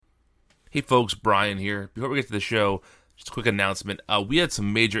Hey folks, Brian here. Before we get to the show, just a quick announcement. We had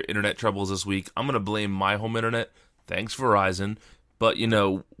some major internet troubles this week. I'm going to blame my home internet. Thanks, Verizon. But, I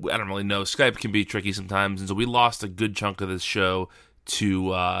don't really know. Skype can be tricky sometimes, and so we lost a good chunk of this show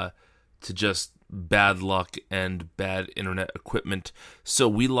to just bad luck and bad internet equipment. So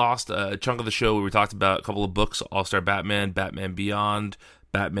we lost a chunk of the show where we talked about a couple of books, All-Star Batman, Batman Beyond,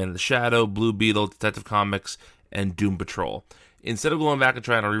 Batman in the Shadow, Blue Beetle, Detective Comics, and Doom Patrol. Instead of going back and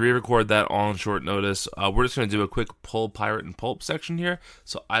trying to re-record that all on short notice, we're just going to do a quick Pull, Pirate, and Pulp section here.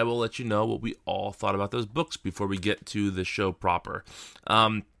 So I will let you know what we all thought about those books before we get to the show proper.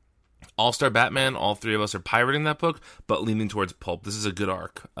 All-Star Batman, all three of us are pirating that book, but leaning towards pulp. This is a good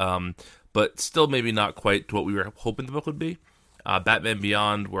arc, but still maybe not quite to what we were hoping the book would be. Batman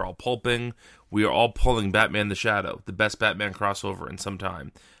Beyond, we're all pulping. We are all pulling Batman the Shadow, the best Batman crossover in some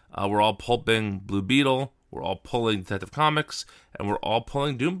time. We're all pulping Blue Beetle. We're all pulling Detective Comics, and we're all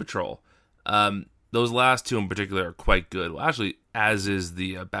pulling Doom Patrol. Those last two in particular are quite good. Well, actually, as is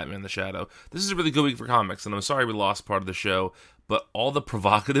the Batman the Shadow. This is a really good week for comics, and I'm sorry we lost part of the show, but all the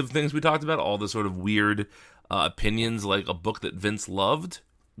provocative things we talked about, all the sort of weird opinions, like a book that Vince loved,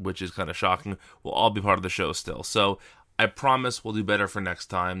 which is kind of shocking, will all be part of the show still. So I promise we'll do better for next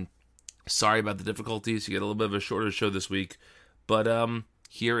time. Sorry about the difficulties. You get a little bit of a shorter show this week, but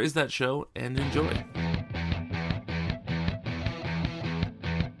here is that show, and enjoy.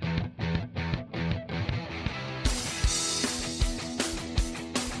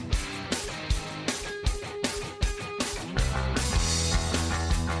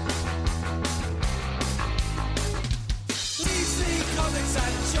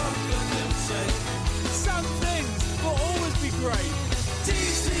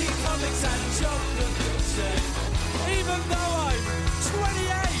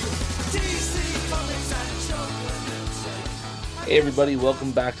 Hey everybody,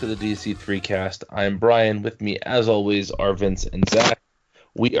 welcome back to the DC3cast. I'm Brian. With me, as always, are Vince and Zach.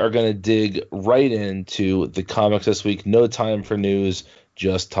 We are going to dig right into the comics this week. No time for news,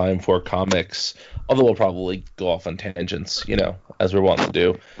 just time for comics. Although we'll probably go off on tangents, as we're wanting to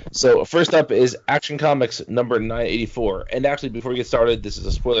do. So first up is Action Comics number 984. And actually, before we get started, this is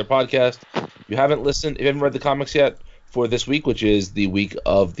a spoiler podcast. If you haven't read the comics yet for this week, which is the week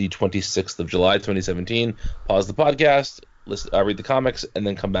of the 26th of July, 2017, pause the podcast. Read the comics, and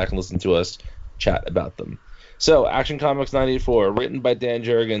then come back and listen to us chat about them. So, Action Comics 984, written by Dan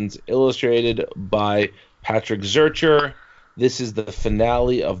Jurgens'd, illustrated by Patrick Zurcher. This is the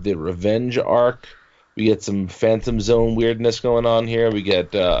finale of the Revenge arc. We get some Phantom Zone weirdness going on here. We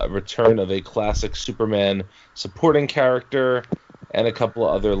get a return of a classic Superman supporting character, and a couple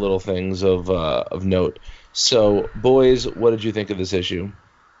of other little things of note. So, boys, what did you think of this issue?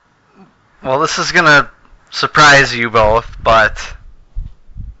 Well, this is going to surprise you both, but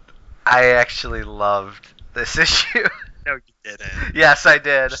I actually loved this issue. No, you didn't. Yes, I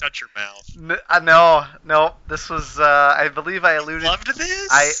did. Shut your mouth. No. This was, I believe I alluded... You loved this?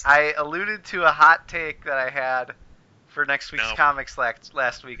 I alluded to a hot take that I had for next week's comics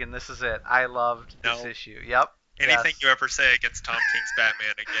last week, and this is it. I loved this issue. Yep. Anything you ever say against Tom King's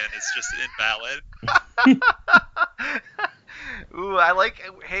Batman again is just invalid. Ooh,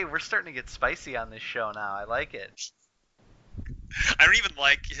 hey, we're starting to get spicy on this show now. I like it. I don't even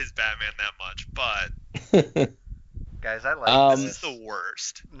like his Batman that much, but... Guys, I like this is the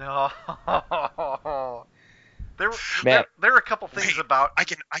worst. No. There were a couple things about... I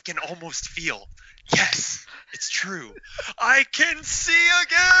can almost feel... Yes, it's true. I can see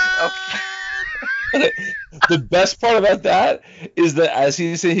again! Okay. The best part about that is that as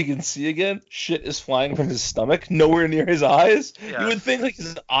he's saying he can see again, shit is flying from his stomach, nowhere near his eyes. Yeah. You would think like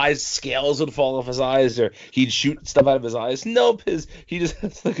his eyes, scales would fall off his eyes, or he'd shoot stuff out of his eyes. Nope, he just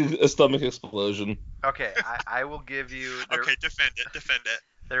has like a stomach explosion. Okay, I will give you... Okay, defend it.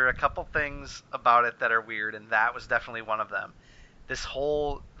 There are a couple things about it that are weird, and that was definitely one of them. This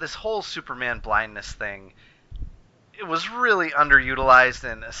whole Superman blindness thing, it was really underutilized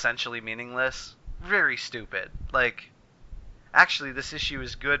and essentially meaningless. Very stupid. Like, actually, this issue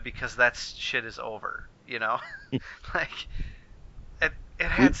is good because that shit is over, Like, it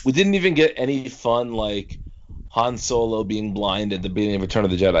had... We didn't even get any fun, like, Han Solo being blind at the beginning of Return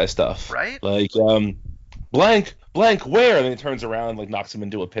of the Jedi stuff. Right? Like, blank, where? And then he turns around and, like, knocks him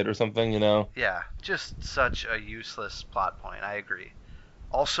into a pit or something, Yeah, just such a useless plot point. I agree.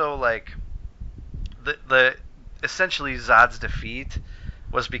 Also, like, the essentially Zod's defeat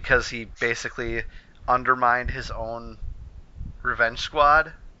was because he basically undermined his own revenge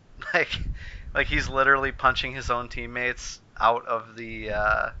squad. Like he's literally punching his own teammates out of the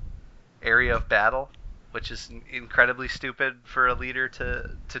area of battle. which is incredibly stupid for a leader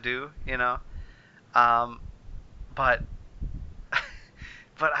to do, you know. But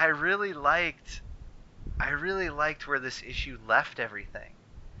but I really liked where this issue left everything.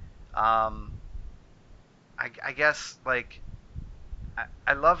 I guess like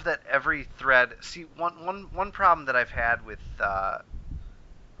I love that every thread. See, one problem that I've had with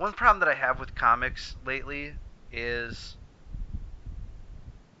one problem that I have with comics lately is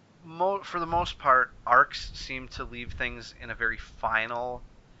for the most part, arcs seem to leave things in a very final.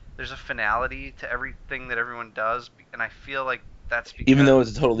 There's a finality to everything that everyone does, and I feel like that's because Even though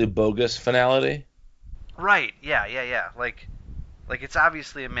it's a totally bogus finality. right, yeah. Like it's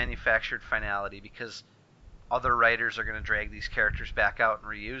obviously a manufactured finality because other writers are going to drag these characters back out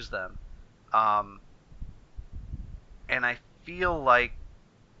and reuse them. And I feel like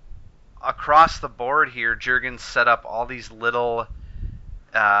across the board here, Jurgens set up all these little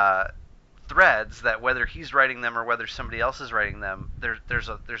threads that whether he's writing them or whether somebody else is writing them, there's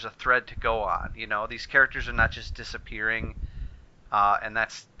a thread to go on. You know, these characters are not just disappearing, and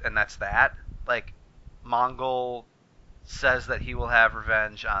that's that. Like Mongol says that he will have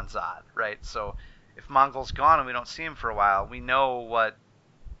revenge on Zod, right? So if Mongol's gone and we don't see him for a while, we know what's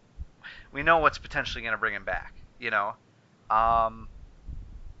potentially going to bring him back. You know,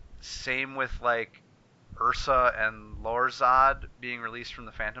 same with like Ursa and Lord Zod being released from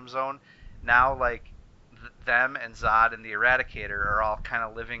the Phantom Zone. Now, like them and Zod and the Eradicator are all kind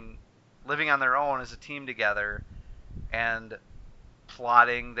of living on their own as a team together and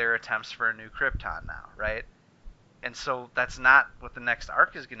plotting their attempts for a new Krypton now, right? And so that's not what the next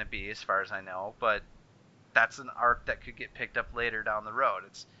arc is going to be, as far as I know, but that's an arc that could get picked up later down the road.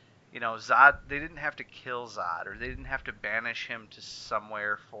 It's, you know, Zod, they didn't have to kill Zod, or they didn't have to banish him to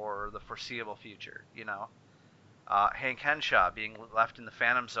somewhere for the foreseeable future, you know? Hank Henshaw being left in the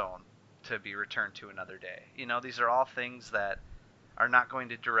Phantom Zone to be returned to another day. You know, these are all things that are not going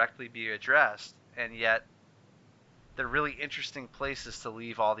to directly be addressed, and yet they're really interesting places to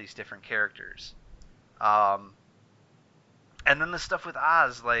leave all these different characters. And then the stuff with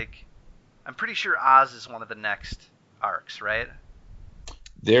Oz, like, I'm pretty sure Oz is one of the next arcs, right?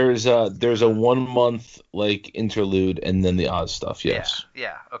 There's a 1 month like interlude and then the Oz stuff. Yes.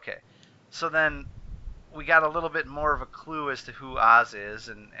 Yeah. Okay. So then we got a little bit more of a clue as to who Oz is,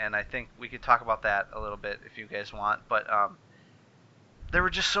 and I think we could talk about that a little bit if you guys want. But there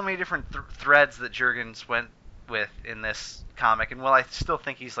were just so many different threads that Jurgens went with in this comic, and while I still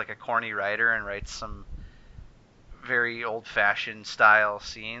think he's like a corny writer and writes some very old-fashioned style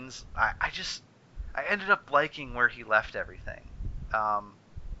scenes, I ended up liking where he left everything,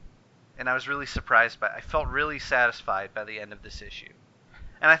 and I was really surprised I felt really satisfied by the end of this issue,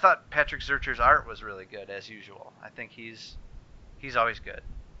 and I thought Patrick Zurcher's art was really good as usual. I think he's always good.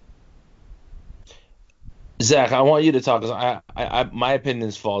 Zach, I want you to talk because I my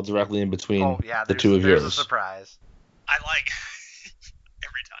opinions fall directly in between the two of yours. There's a surprise. I like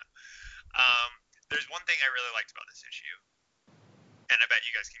every time. There's one thing I really liked about this issue, and I bet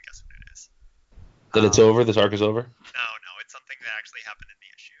you guys can guess what it is. That it's over? This arc is over? No, it's something that actually happened in the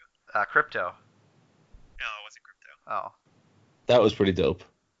issue. Crypto. No, it wasn't Crypto. Oh. That was pretty dope.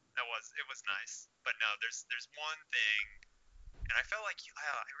 It was nice, but no, there's one thing, and I felt like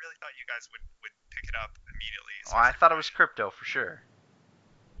I really thought you guys would pick it up immediately. So I thought it was Crypto for sure.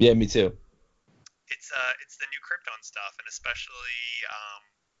 Yeah, me too. It's the new Krypton stuff, and especially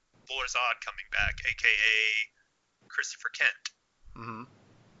Lord Zod coming back, aka Christopher Kent. Mm-hmm.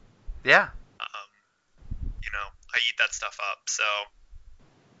 Yeah. You know, I eat that stuff up. So,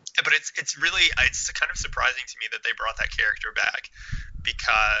 but it's kind of surprising to me that they brought that character back,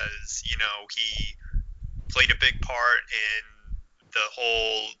 because you know he played a big part in the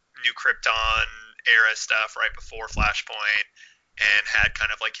whole new Krypton era stuff right before Flashpoint, and had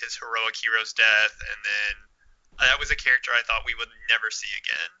kind of like his heroic hero's death, and then that was a character I thought we would never see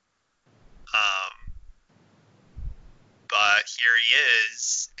again. But here he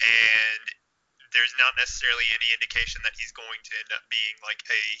is, and there's not necessarily any indication that he's going to end up being like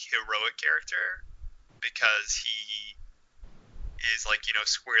a heroic character, because he is like, you know,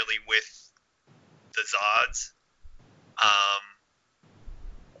 squarely with the Zods.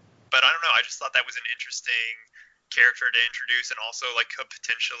 But I don't know, I just thought that was an interesting character to introduce, and also like a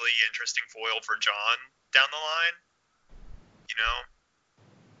potentially interesting foil for John down the line, you know?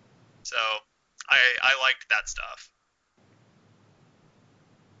 So I liked that stuff.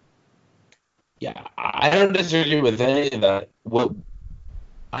 Yeah, I don't disagree with any of that.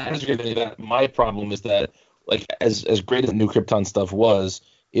 My problem is that, like, as great as New Krypton stuff was,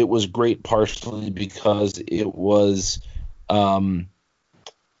 it was great partially because it was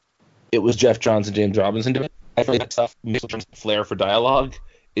it was Jeff Johns and James Robinson doing it. I feel like that stuff, mixed with flair for dialogue,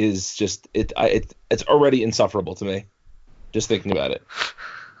 is just it's already insufferable to me. Just thinking about it,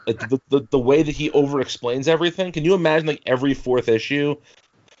 like the way that he over explains everything. Can you imagine like every fourth issue?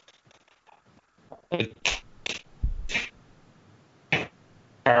 Like,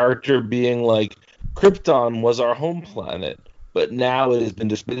 character being like, Krypton was our home planet, but now it has been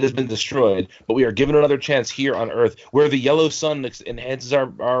destroyed. But we are given another chance here on Earth, where the yellow sun enhances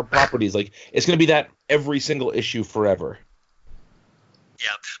our properties. Like, it's going to be that every single issue forever.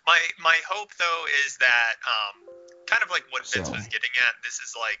 Yeah, my hope though is that kind of like what Vince was getting at. This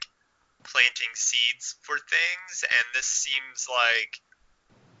is like planting seeds for things, and this seems like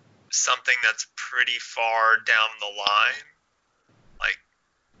something that's pretty far down the line. Like,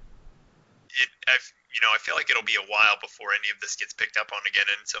 I feel like it'll be a while before any of this gets picked up on again,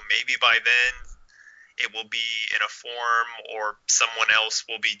 and so maybe by then it will be in a form, or someone else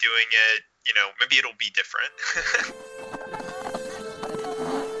will be doing it. Maybe it'll be different.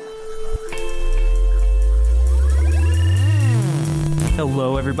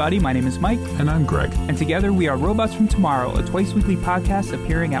 Hello, everybody. My name is Mike. And I'm Greg. And together we are Robots from Tomorrow, a twice-weekly podcast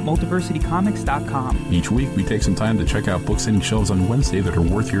appearing at multiversitycomics.com. Each week, we take some time to check out books hitting shelves on Wednesday that are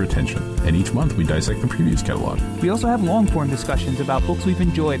worth your attention. And each month, we dissect the previous catalog. We also have long-form discussions about books we've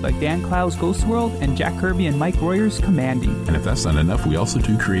enjoyed, like Dan Clow's Ghost World and Jack Kirby and Mike Royer's Commanding. And if that's not enough, we also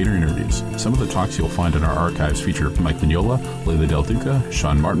do creator interviews. Some of the talks you'll find in our archives feature Mike Mignola, Leila Del Duca,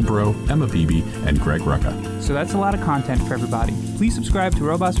 Sean Martinborough, Emma Beebe, and Greg Rucka. So that's a lot of content for everybody. Please subscribe to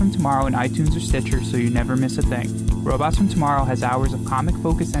Robots from Tomorrow in iTunes or Stitcher so you never miss a thing. Robots from Tomorrow has hours of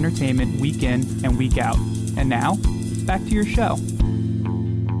comic-focused entertainment week in and week out. And now, back to your show.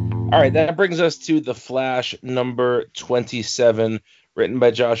 All right, that brings us to The Flash number 27, written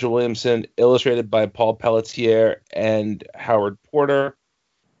by Joshua Williamson, illustrated by Paul Pelletier and Howard Porter.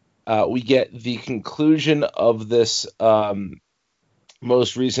 We get the conclusion of this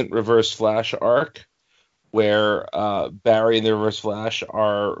most recent Reverse Flash arc, where Barry and the Reverse Flash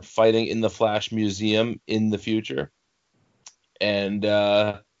are fighting in the Flash Museum in the future. And,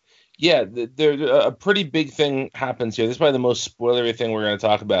 a pretty big thing happens here. This is probably the most spoilery thing we're going to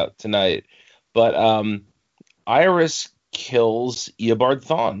talk about tonight. But Iris kills Eobard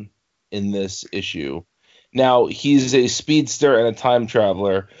Thawne in this issue. Now, he's a speedster and a time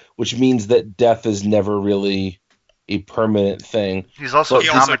traveler, which means that death is never really a permanent thing. He's also a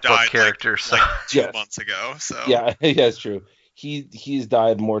comic book character, like 2 months ago. So yeah, it's true. He's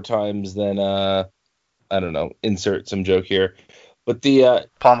died more times than I don't know. Insert some joke here, but the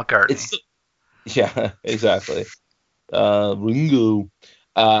Paul McCartney. Yeah, exactly. Ringo.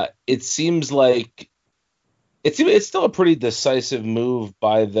 It seems like it's still a pretty decisive move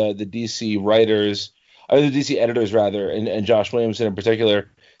by the DC writers, or the DC editors rather, and Josh Williamson in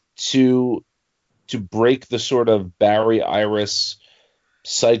particular, to break the sort of Barry Iris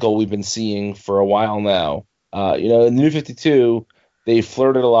cycle we've been seeing for a while now. In the New 52, they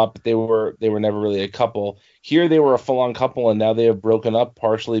flirted a lot, but they were never really a couple. Here they were a full-on couple, and now they have broken up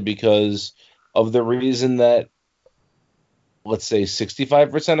partially because of the reason that, let's say,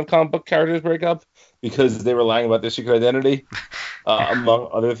 65% of comic book characters break up, because they were lying about their secret identity, among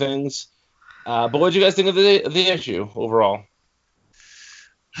other things. But what did you guys think of the issue overall?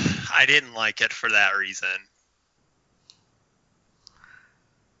 I didn't like it for that reason.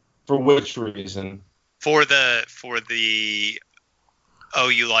 For which reason? For the oh,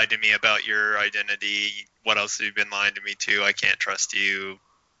 you lied to me about your identity. What else have you been lying to me to? I can't trust you.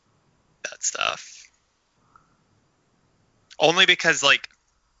 That stuff. Only because, like,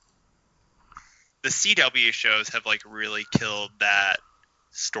 the CW shows have, like, really killed that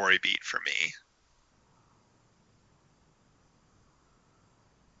story beat for me.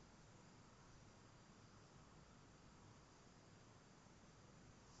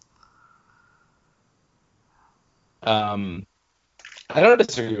 I don't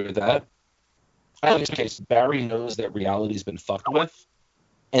disagree with that. I think in this case, Barry knows that reality's been fucked with,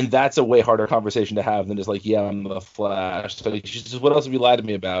 and that's a way harder conversation to have than just like, yeah, I'm the Flash. So she's just, what else have you lied to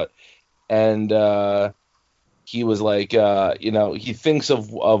me about? And he was like, he thinks of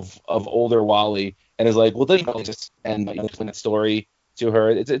older Wally and is like, well, then you just and explain that story to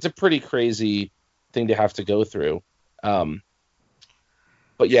her. It's a pretty crazy thing to have to go through. But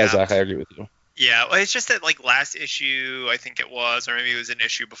yeah, Zach, I agree with you. Yeah, well, it's just that, like, last issue, I think it was, or maybe it was an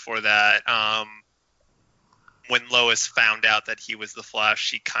issue before that, when Lois found out that he was the Flash,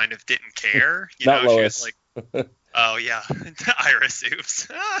 she kind of didn't care. Not Lois. She was like, oh, yeah, Iris, oops.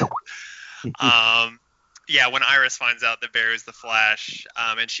 Yeah, when Iris finds out that Barry's the Flash,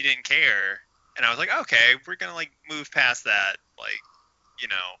 and she didn't care, and I was like, okay, we're going to, like, move past that, like,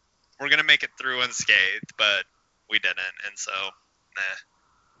 gonna make it through unscathed, but we didn't, and so nah.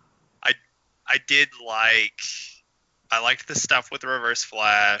 I liked the stuff with Reverse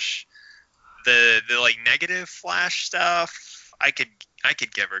Flash. The like negative Flash stuff, I could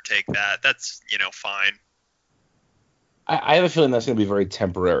give or take that. That's fine. I have a feeling that's going to be very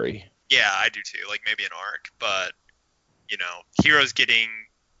temporary. Yeah, I do too. Like maybe an arc, but heroes getting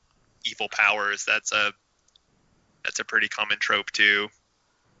evil powers, that's a pretty common trope too.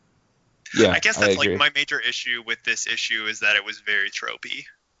 Yeah, I guess that's agree. like my major issue with this issue is that it was very tropey.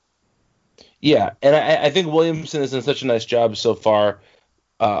 Yeah, and I think Williamson has done such a nice job so far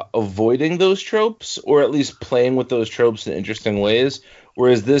avoiding those tropes, or at least playing with those tropes in interesting ways,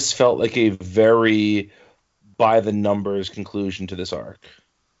 whereas this felt like a very by-the-numbers conclusion to this arc.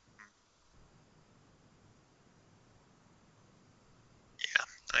 Yeah,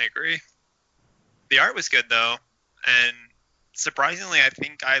 I agree. The art was good, though, and surprisingly, I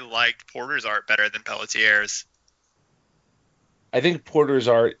think I liked Porter's art better than Pelletier's. I think Porter's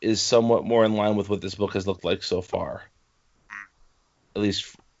art is somewhat more in line with what this book has looked like so far. At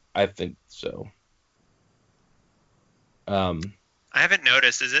least, I think so. I haven't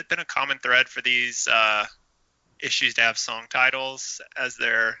noticed. Has it been a common thread for these issues to have song titles as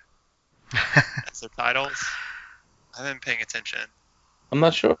their titles? I haven't been paying attention. I'm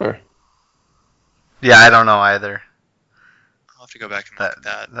not sure. Yeah, I don't know either. I'll have to go back and look at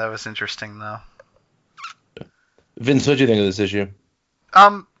that. That was interesting, though. Vince, what do you think of this issue?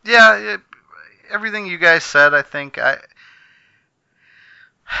 Yeah, everything you guys said, I think. I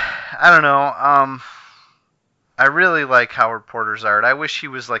don't know. I really like Howard Porter's art. I wish he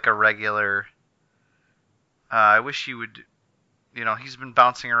was like a regular. I wish he would. He's been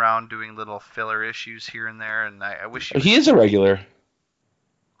bouncing around doing little filler issues here and there, and I wish he is a regular.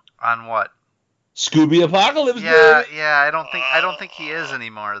 On what? Scooby Apocalypse. Yeah, baby. yeah. I don't think he is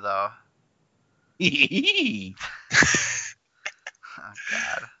anymore, though. Oh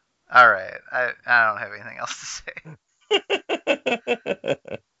God. All right. I don't have anything else to say.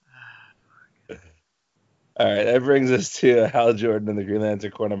 All right, that brings us to Hal Jordan and the Green Lantern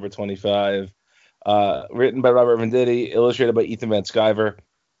Corps number 25. Written by Robert Venditti, illustrated by Ethan Van Sciver.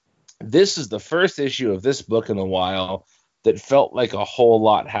 This is the first issue of this book in a while that felt like a whole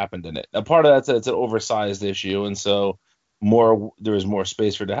lot happened in it. Now, part of that's that it's an oversized issue, and so there is more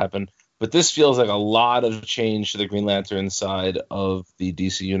space for it to happen. But this feels like a lot of change to the Green Lantern side of the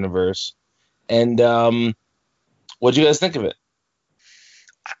DC universe. And what do you guys think of it?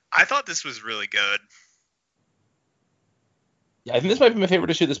 I thought this was really good. Yeah, I think this might be my favorite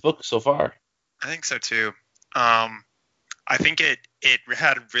issue of this book so far. I think so too. I think it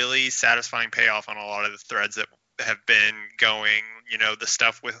had really satisfying payoff on a lot of the threads that have been going. The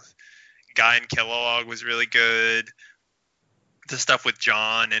stuff with Guy and Kilowog was really good. The stuff with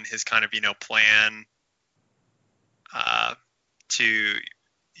John and his kind of plan to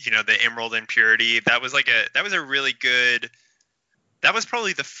the Emerald Impurity, that was a really good. That was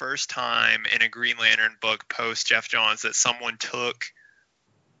probably the first time in a Green Lantern book post Jeff Johns that someone took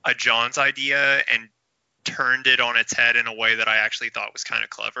a Johns idea and turned it on its head in a way that I actually thought was kind of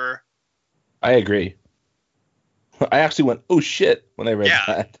clever. I agree. I actually went, oh shit, when I read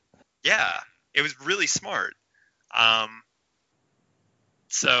that. Yeah, it was really smart.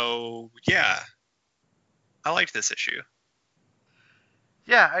 So, yeah, I liked this issue.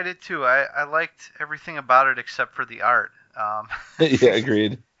 Yeah, I did too. I liked everything about it except for the art. Yeah,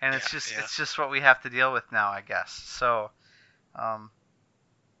 agreed. And it's just what we have to deal with now, I guess. So,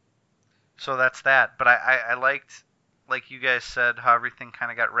 so that's that. But I liked, like you guys said, how everything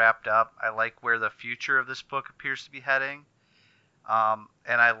kind of got wrapped up. I like where the future of this book appears to be heading. And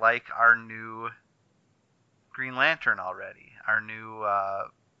I like our new Green Lantern already. Our new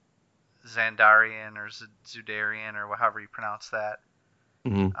Xandarian or Zudarian or however you pronounce that.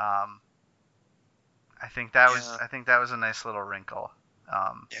 Mm-hmm. I think that was a nice little wrinkle.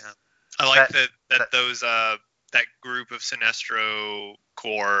 Yeah, I like that group of Sinestro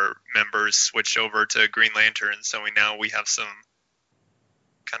Corps members switched over to Green Lantern, so we have some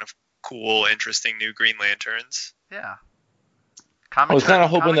kind of cool, interesting new Green Lanterns. Yeah. I was kind of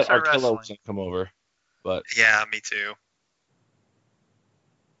hoping that Arkilla was going to come over, but yeah, me too.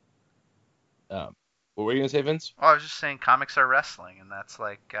 What were you going to say, Vince? Well, I was just saying comics are wrestling, and that's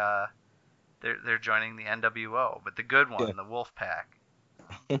like they're joining the NWO, but the good one, the Wolf Pack.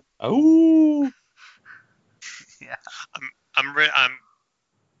 Oh. Yeah. I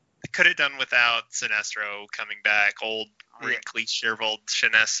could have done without Sinestro coming back. Old, wrinkly, shriveled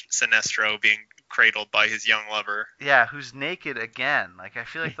Sinestro being cradled by his young lover. Yeah, who's naked again. Like, I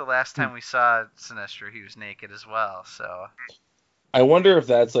feel like the last time we saw Sinestro, he was naked as well. So. I wonder if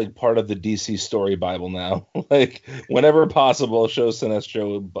that's like part of the DC story Bible now. Like whenever possible, show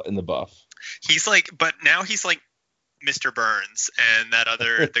Sinestro in the buff. He's like, but now he's like Mr. Burns, and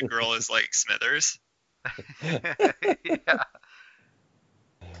the girl is like Smithers.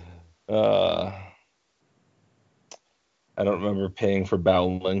 Yeah. I don't remember paying for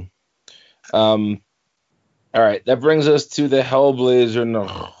bowling. All right, that brings us to the Hellblazer. No,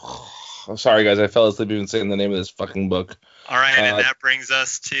 I'm sorry guys, I fell asleep even saying the name of this fucking book. All right, and that brings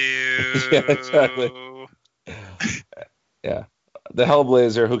us to yeah, exactly. Yeah, the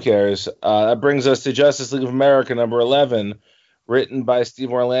Hellblazer. Who cares? That brings us to Justice League of America number 11, written by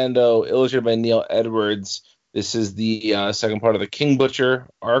Steve Orlando, illustrated by Neil Edwards. This is the second part of the King Butcher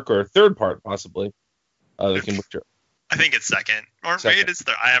arc, or third part possibly. The King Butcher. I think it's second, or maybe it's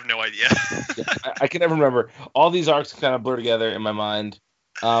third. I have no idea. Yeah, I can never remember. All these arcs kind of blur together in my mind.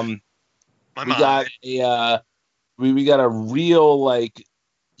 We got a real like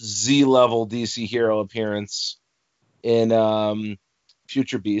Z level DC hero appearance in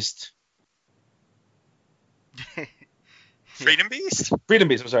Future Beast. Freedom Beast? Freedom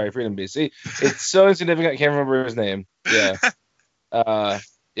Beast. I'm sorry, Freedom Beast. See, it's so insignificant. I can't remember his name. Yeah. Yeah,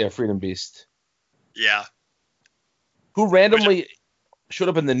 Freedom Beast. Yeah. Who randomly showed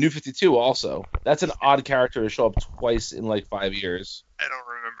up in the New 52 also. That's an odd character to show up twice in like 5 years. I don't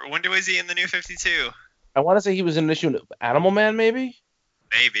remember. When was he in the New 52? I want to say he was in an issue of Animal Man, maybe?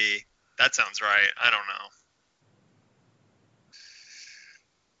 Maybe. That sounds right. I don't know.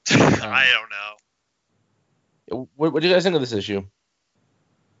 I don't know. What do you guys think of this issue?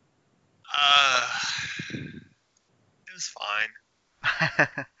 It was fine.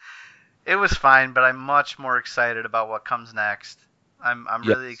 It was fine, but I'm much more excited about what comes next. I'm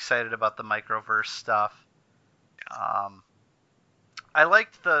really excited about the microverse stuff. I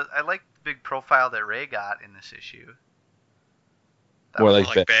liked the big profile that Ray got in this issue. More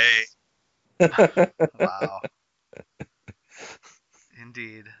like Bay. Wow.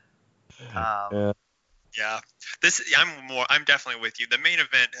 Indeed. Yeah. I'm definitely with you. The main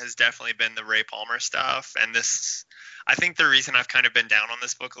event has definitely been the Ray Palmer stuff, and this, I think the reason I've kind of been down on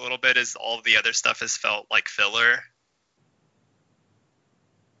this book a little bit is all of the other stuff has felt like filler.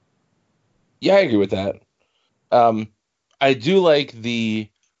 Yeah, I agree with that. I do like the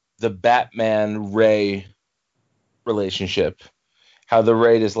Batman Ray relationship. How the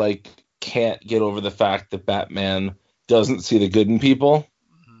Ray is like can't get over the fact that Batman doesn't see the good in people.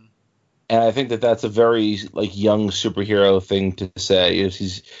 And I think that that's a very like young superhero thing to say.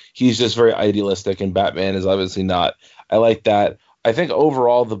 He's just very idealistic, and Batman is obviously not. I like that. I think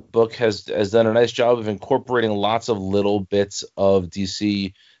overall the book has done a nice job of incorporating lots of little bits of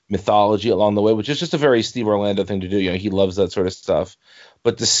DC mythology along the way, which is just a very Steve Orlando thing to do. You know, he loves that sort of stuff.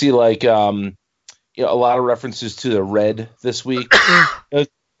 But to see like a lot of references to the Red this week,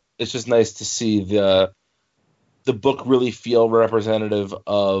 it's just nice to see the book really feel representative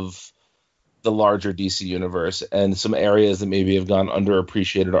of the larger DC universe and some areas that maybe have gone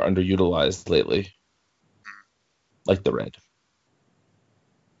underappreciated or underutilized lately, like the Red.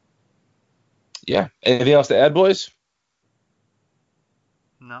 Yeah. Anything else to add, boys?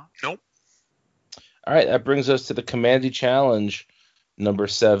 No. Nope. All right, that brings us to the Commandy Challenge, number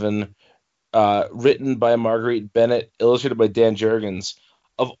 7, written by Marguerite Bennett, illustrated by Dan Jurgens.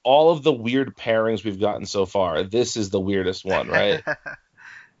 Of all of the weird pairings we've gotten so far, this is the weirdest one, right?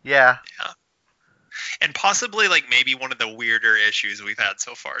 Yeah. And possibly like maybe one of the weirder issues we've had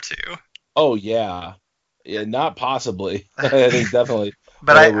so far too. Oh yeah, not possibly. I think definitely.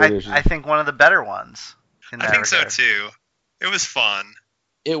 But I think one of the better ones. I think so too. It was fun.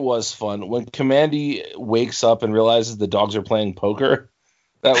 It was fun when Commandy wakes up and realizes the dogs are playing poker.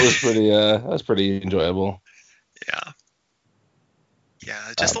 That was pretty. That was pretty enjoyable. Yeah.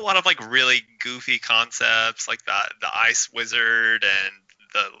 Yeah, just a lot of like really goofy concepts, like the ice wizard and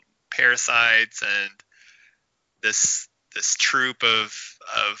the parasites and this troop of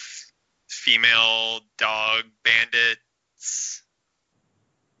female dog bandits.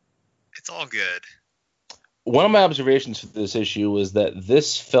 It's all good. One of my observations for this issue was that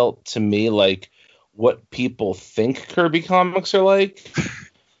this felt to me like what people think Kirby comics are like,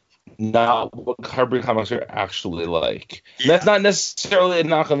 not what Kirby comics are actually like. Yeah. That's not necessarily a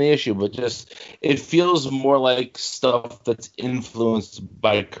knock on the issue, but just it feels more like stuff that's influenced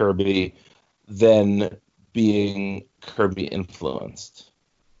by Kirby than being Kirby influenced,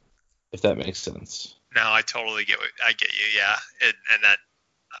 if that makes sense. No, I totally get you. Yeah, and that.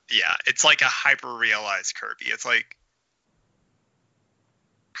 Yeah, it's like a hyper-realized Kirby. It's like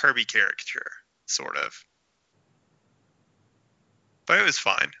Kirby caricature, sort of. But it was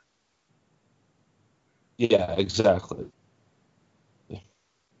fine. Yeah, exactly.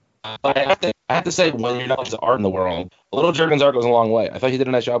 But I have to say, when you're not art in the world, a little Jurgens'd art goes a long way. I thought he did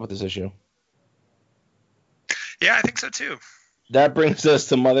a nice job with this issue. Yeah, I think so too. That brings us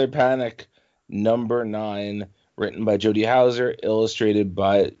to Mother Panic, number 9, written by Jody Houser, illustrated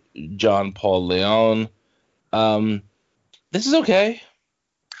by John Paul Leon. This is okay.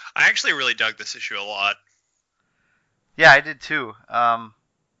 I actually really dug this issue a lot. Yeah, I did too.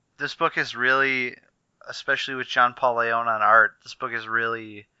 This book is really, especially with John Paul Leon on art, this book is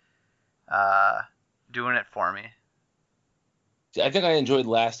really doing it for me. I think I enjoyed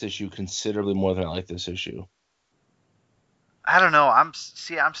last issue considerably more than I like this issue. I don't know. I'm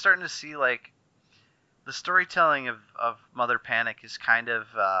starting to see like the storytelling of Mother Panic is kind of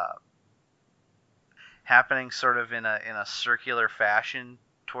happening sort of in a circular fashion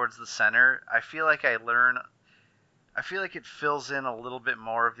towards the center. I feel like it fills in a little bit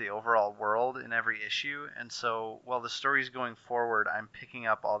more of the overall world in every issue, and so while the story's going forward, I'm picking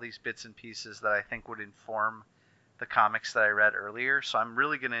up all these bits and pieces that I think would inform the comics that I read earlier. So I'm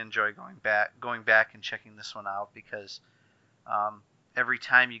really going to enjoy going back and checking this one out, because every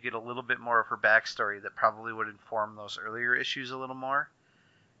time you get a little bit more of her backstory that probably would inform those earlier issues a little more.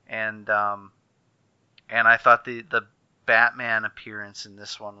 And I thought the Batman appearance in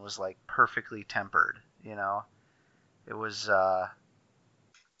this one was like perfectly tempered, you know. It was the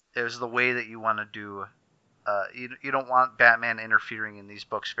way that you want to do. You don't want Batman interfering in these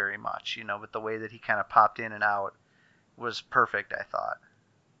books very much, you know, but the way that he kind of popped in and out was perfect, I thought.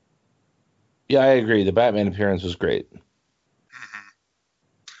 Yeah, I agree. The Batman appearance was great. Mm-hmm.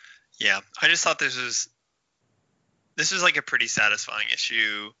 Yeah, I just thought this was like a pretty satisfying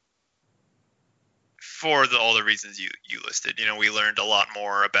issue for all the reasons you listed. You know, we learned a lot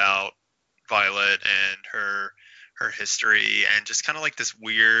more about Violet and her history, and just kind of like this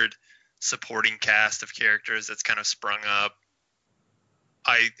weird supporting cast of characters that's kind of sprung up.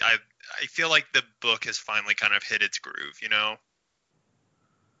 I feel like the book has finally kind of hit its groove, you know?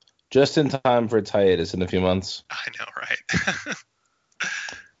 Just in time for its hiatus in a few months. I know, right?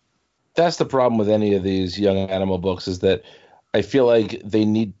 That's the problem with any of these Young Animal books, is that I feel like they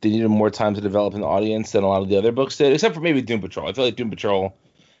needed more time to develop an audience than a lot of the other books did, except for maybe Doom Patrol. I feel like Doom Patrol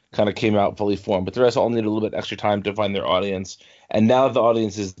kind of came out fully formed, but the rest all need a little bit extra time to find their audience. And now that the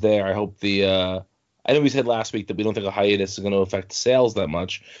audience is there, I hope I know we said last week that we don't think a hiatus is going to affect sales that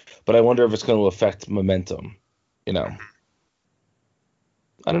much, but I wonder if it's going to affect momentum, you know.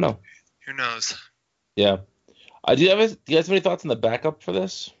 I don't know. Who knows? Yeah. Do you guys have any thoughts on the backup for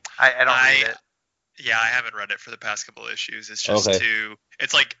this? I don't read it. Yeah, I haven't read it for the past couple of issues. It's just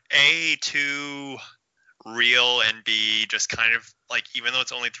it's like A, too real, and B, just kind of like, even though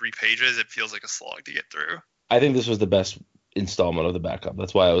it's only 3 pages, it feels like a slog to get through. I think this was the best installment of the backup.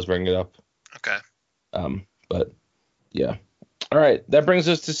 That's why I was bringing it up. Okay. But yeah. All right. That brings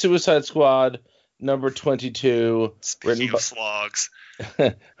us to Suicide Squad number 22. Speaking of slogs.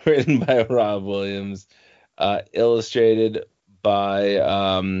 Written by Rob Williams. Illustrated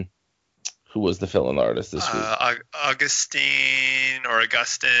by who was the fill-in artist this week? Augustin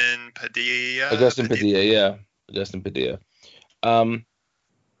Padilla. Augustin Padilla, yeah. Augustin Padilla.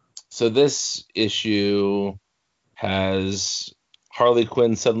 So this issue has Harley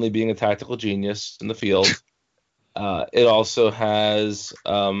Quinn suddenly being a tactical genius in the field. It also has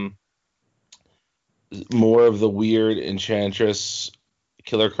more of the weird Enchantress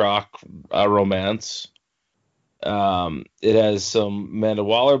Killer Croc romance. It has some Amanda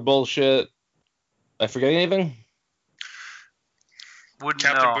Waller bullshit. I forget anything?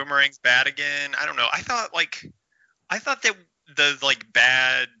 Captain Boomerang's bad again. I don't know. I thought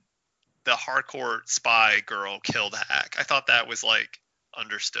that the hardcore spy girl killed Hack. I thought that was like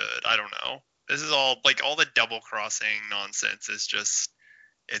understood. I don't know. This is all like all the double crossing nonsense is just,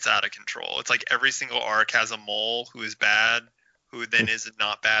 it's out of control. It's like every single arc has a mole who is bad, who then is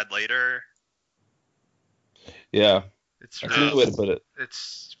not bad later. Yeah. It's That's a good way to put it.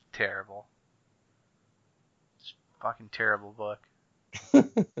 It's terrible. It's a fucking terrible book.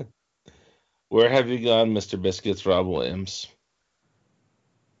 Where have you gone, Mr. Biscuits, Rob Williams?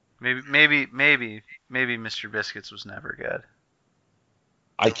 Maybe Mr. Biscuits was never good.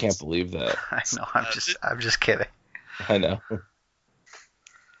 I can't believe that. I know. I'm just kidding. I know. Kind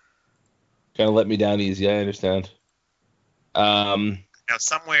of let me down easy. I understand. Now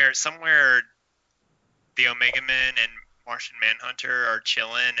somewhere, the Omega Men and Martian Manhunter are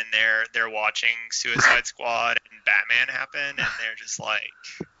chilling, and they're watching Suicide Squad and Batman happen, and they're just like,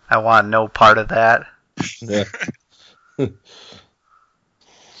 I want no part of that. Yeah.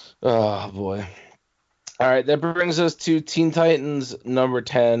 Oh boy. All right, that brings us to Teen Titans number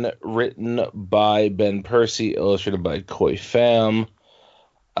 10, written by Ben Percy, illustrated by Koi Pham.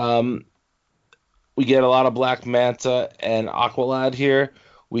 We get a lot of Black Manta and Aqualad here.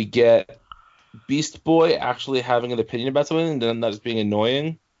 We get Beast Boy actually having an opinion about something and not just being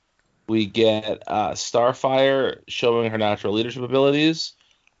annoying. We get Starfire showing her natural leadership abilities.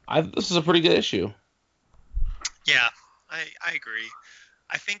 This is a pretty good issue. Yeah, I agree.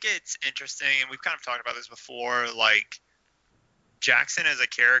 I think it's interesting, and we've kind of talked about this before, like, Jackson as a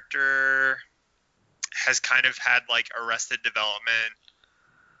character has kind of had, like, arrested development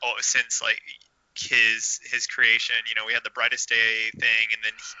since, like, his creation. You know, we had the Brightest Day thing, and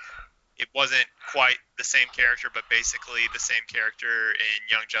then it wasn't quite the same character, but basically the same character in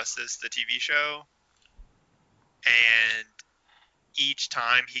Young Justice, the TV show. And each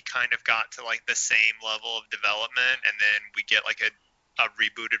time he kind of got to, like, the same level of development, and then we get, like, a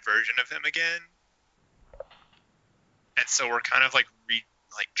rebooted version of him again. And so we're kind of, like,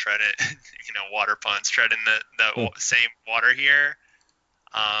 treading, water puns, treading the same water here.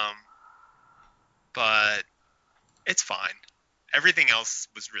 But it's fine. Everything else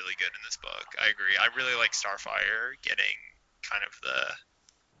was really good in this book. I agree. I really like Starfire getting kind of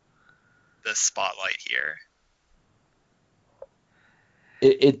the spotlight here.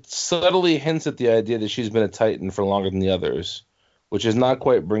 It subtly hints at the idea that she's been a Titan for longer than the others, which is not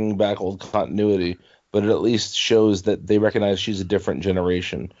quite bringing back old continuity, but it at least shows that they recognize she's a different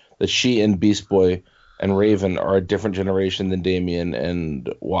generation, that she and Beast Boy and Raven are a different generation than Damian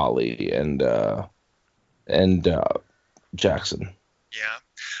and Wally and Jackson. Yeah,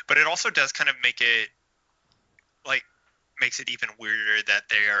 but it also does kind of makes it even weirder that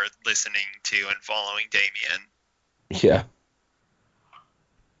they are listening to and following Damian. Yeah.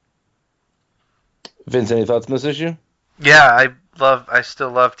 Vince, any thoughts on this issue? Yeah, I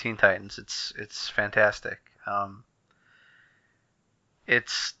still love Teen Titans. It's fantastic.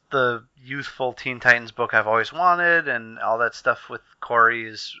 It's the youthful Teen Titans book I've always wanted, and all that stuff with Corey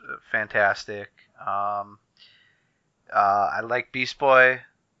is fantastic. I like Beast Boy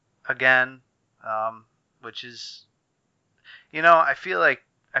again, which is, I feel like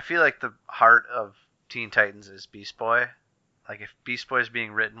the heart of Teen Titans is Beast Boy. Like, if Beast Boy is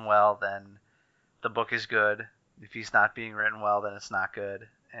being written well, then the book is good. If he's not being written well, then it's not good.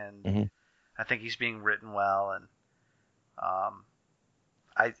 And I think he's being written well, and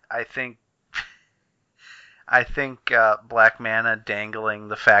I think Black Manta dangling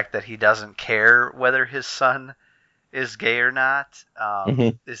the fact that he doesn't care whether his son is gay or not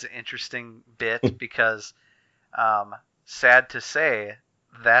is an interesting bit, because sad to say,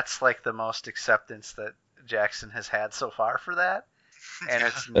 that's like the most acceptance that Jackson has had so far for that. And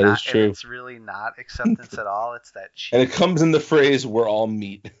it's that not, is true. and it's really not acceptance at all. It's that cheap. And it comes in the phrase, "We're all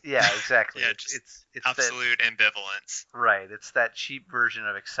meat." Yeah, exactly. Yeah, it's absolute ambivalence. Right. It's that cheap version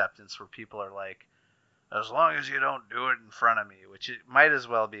of acceptance where people are like, as long as you don't do it in front of me, which it might as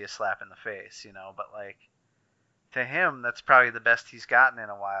well be a slap in the face, But, like, to him, that's probably the best he's gotten in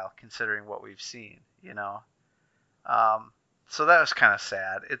a while, considering what we've seen, So that was kind of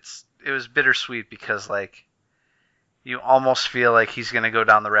sad. It was bittersweet because, like, you almost feel like he's going to go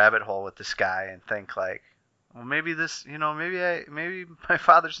down the rabbit hole with this guy and think, like, well, maybe this, maybe my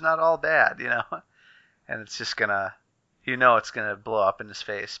father's not all bad, and it's just gonna, it's gonna blow up in his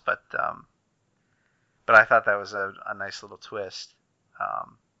face. But I thought that was a nice little twist,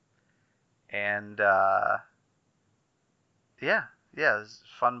 and yeah, it was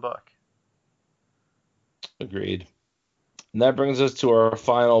a fun book. Agreed. And that brings us to our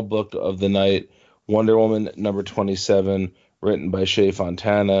final book of the night, Wonder Woman number 27, written by Shea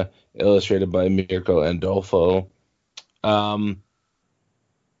Fontana, illustrated by Mirko Andolfo. I'm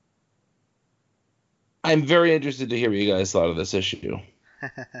very interested to hear what you guys thought of this issue.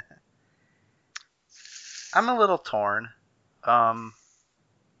 I'm a little torn. On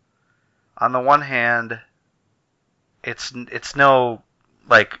the one hand, it's no,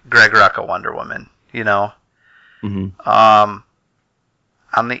 like, Greg Rucka Wonder Woman,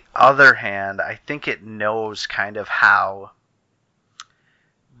 On the other hand, I think it knows kind of how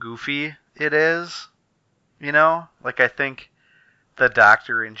goofy it is, Like, I think the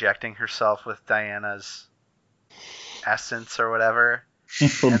Doctor injecting herself with Diana's essence or whatever,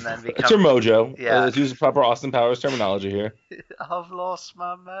 and then it's her mojo. Yeah. Let's use proper Austin Powers terminology here. I've lost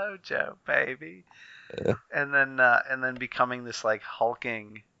my mojo, baby. Yeah. And then becoming this, like,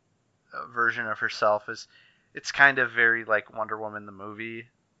 hulking version of herself it's kind of very like Wonder Woman the movie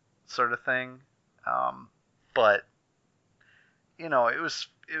sort of thing. But it was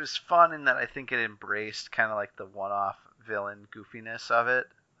fun in that I think it embraced kind of like the one-off villain goofiness of it.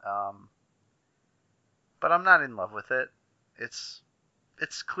 But I'm not in love with it. It's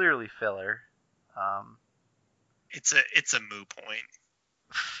clearly filler. It's a moo point.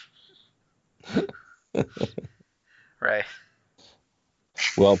 Right.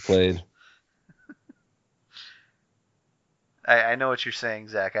 Well played. I know what you're saying,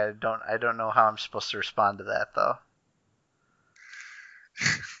 Zach. I don't know how I'm supposed to respond to that though.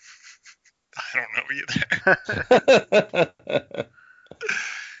 I don't know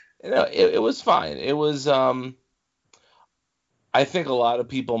either. It was fine. It was I think a lot of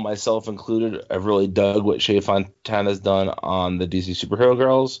people, myself included, have really dug what Shea Fontana's done on the DC Superhero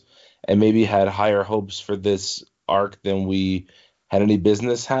Girls, and maybe had higher hopes for this arc than we had any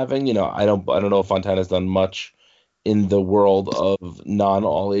business having. I don't know if Fontana's done much in the world of non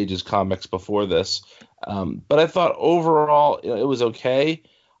all ages comics before this, but I thought overall it was okay.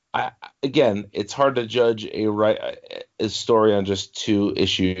 Again, it's hard to judge a story on just 2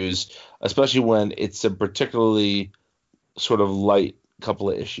 issues, especially when it's a particularly sort of light couple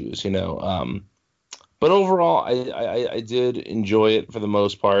of issues, But overall, I did enjoy it for the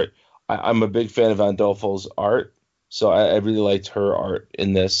most part. I'm a big fan of Andolfo's art, so I really liked her art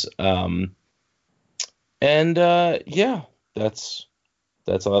in this. Yeah, that's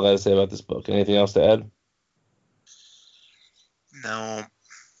all I gotta say about this book. Anything else to add? No,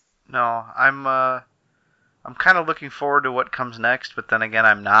 I'm kind of looking forward to what comes next, but then again,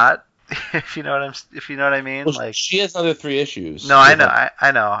 I'm not. If you know what I mean. Well, like, she has another 3 issues. No, I know.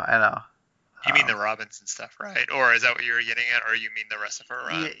 You mean the Robinson stuff, right? Or is that what you were getting at, or you mean the rest of her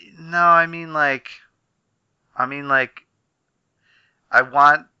run? No, I mean like, I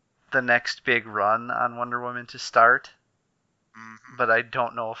want the next big run on Wonder Woman to start, but I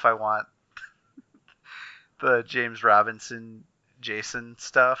don't know if I want the James Robinson, Jason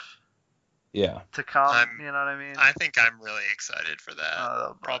stuff. Yeah. To come, you know what I mean? I think I'm really excited for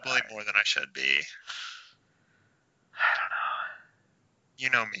that. Probably more than I should be. I don't know. You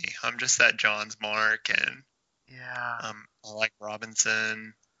know me. I'm just that John's Mark, and yeah. I like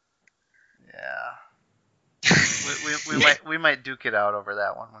Robinson. Yeah. we might duke it out over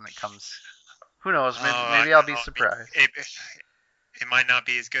that one when it comes. Who knows? Maybe I'll be surprised. It might not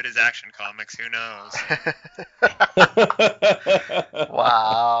be as good as Action Comics. Who knows?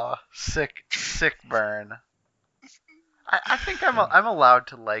 Wow, sick burn. I think I'm allowed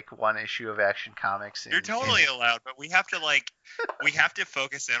to like one issue of Action Comics. You're totally allowed, but we have to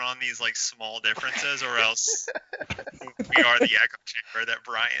focus in on these like small differences, or else we are the echo chamber that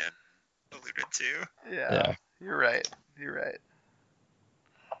Brian alluded to. Yeah. You're right.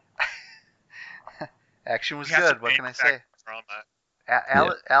 Action was good. What can I say?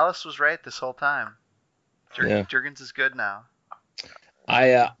 Alice was right this whole time. Jurgens is good now.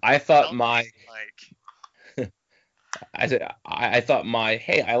 I thought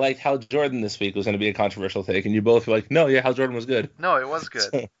hey, I liked Hal Jordan this week was going to be a controversial take, and you both were like, no, yeah, Hal Jordan was good. No, it was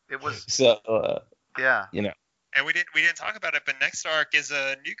good. It was. So yeah. And we didn't talk about it, but next arc is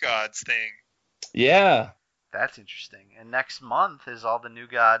a New Gods thing. Yeah. That's interesting. And next month is all the New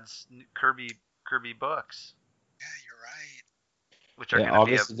Gods Kirby books. Yeah, you're right. Which are going to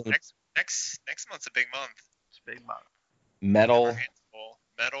be next month's a big month. It's a big month. Metal,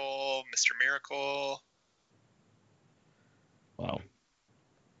 Mr. Miracle. Wow.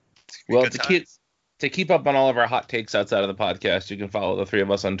 Well, to keep up on all of our hot takes outside of the podcast, you can follow the 3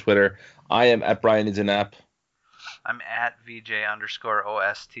 of us on Twitter. I am at Brian Needs a Nap. I'm at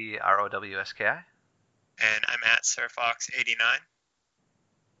VJ_OSTROWSKI. And I'm at SirFox89.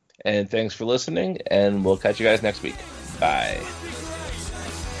 And thanks for listening, and we'll catch you guys next week. Bye.